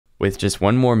With just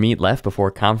one more meet left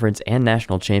before conference and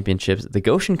national championships, the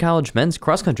Goshen College men's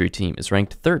cross-country team is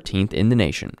ranked 13th in the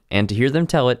nation. And to hear them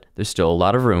tell it, there's still a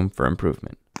lot of room for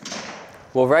improvement.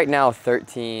 Well, right now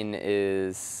 13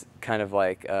 is kind of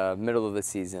like middle of the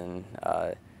season,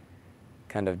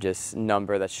 kind of just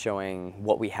number that's showing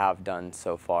what we have done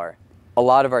so far. A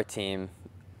lot of our team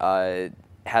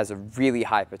has a really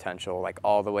high potential, like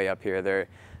all the way up here.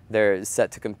 They're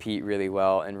set to compete really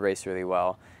well and race really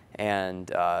well. And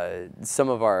some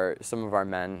of our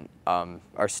men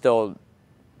are still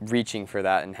reaching for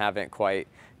that and haven't quite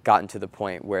gotten to the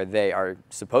point where they are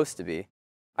supposed to be.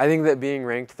 I think that being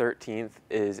ranked 13th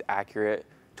is accurate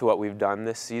to what we've done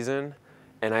this season,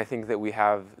 and I think that we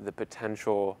have the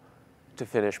potential to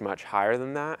finish much higher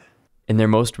than that. In their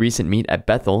most recent meet at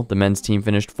Bethel, the men's team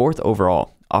finished 4th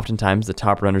overall. Oftentimes, the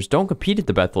top runners don't compete at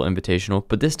the Bethel Invitational,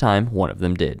 but this time, one of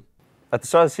them did. At the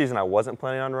start of the season, I wasn't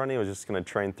planning on running. I was just going to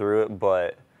train through it.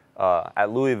 But at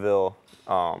Louisville,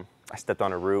 I stepped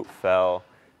on a root, fell,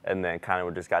 and then kind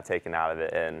of just got taken out of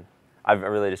it. And I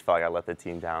really just felt like I let the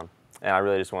team down. And I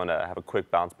really just wanted to have a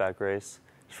quick bounce-back race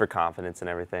just for confidence and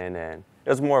everything. And it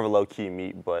was more of a low-key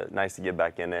meet, but nice to get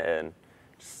back in it and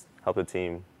just help the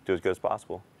team do as good as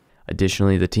possible.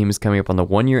 Additionally, the team is coming up on the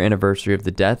 1-year anniversary of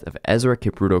the death of Ezra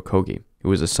Kipruto Kogei, who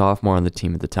was a sophomore on the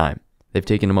team at the time. They've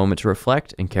taken a moment to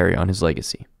reflect and carry on his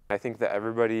legacy. I think that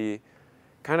everybody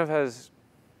kind of has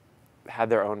had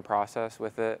their own process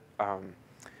with it.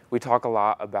 We talk a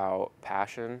lot about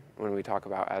passion when we talk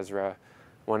about Ezra.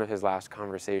 One of his last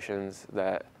conversations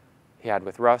that he had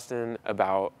with Rustin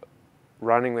about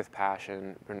running with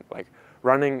passion, like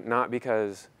running not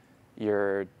because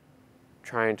you're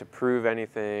trying to prove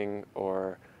anything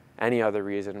or any other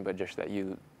reason, but just that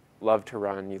you love to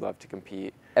run, you love to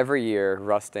compete. Every year,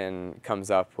 Rustin comes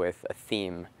up with a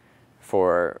theme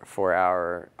for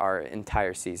our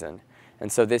entire season.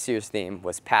 And so this year's theme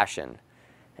was passion.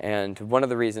 And one of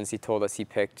the reasons he told us he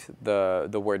picked the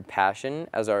word passion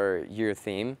as our year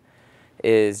theme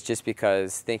is just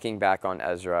because, thinking back on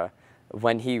Ezra,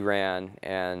 when he ran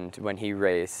and when he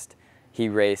raced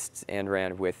and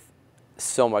ran with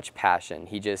so much passion.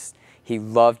 He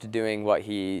loved doing what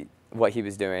he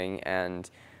was doing, and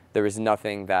there was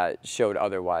nothing that showed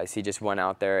otherwise. He just went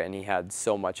out there and he had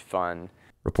so much fun.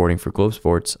 Reporting for Globe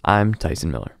Sports, I'm Tyson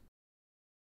Miller.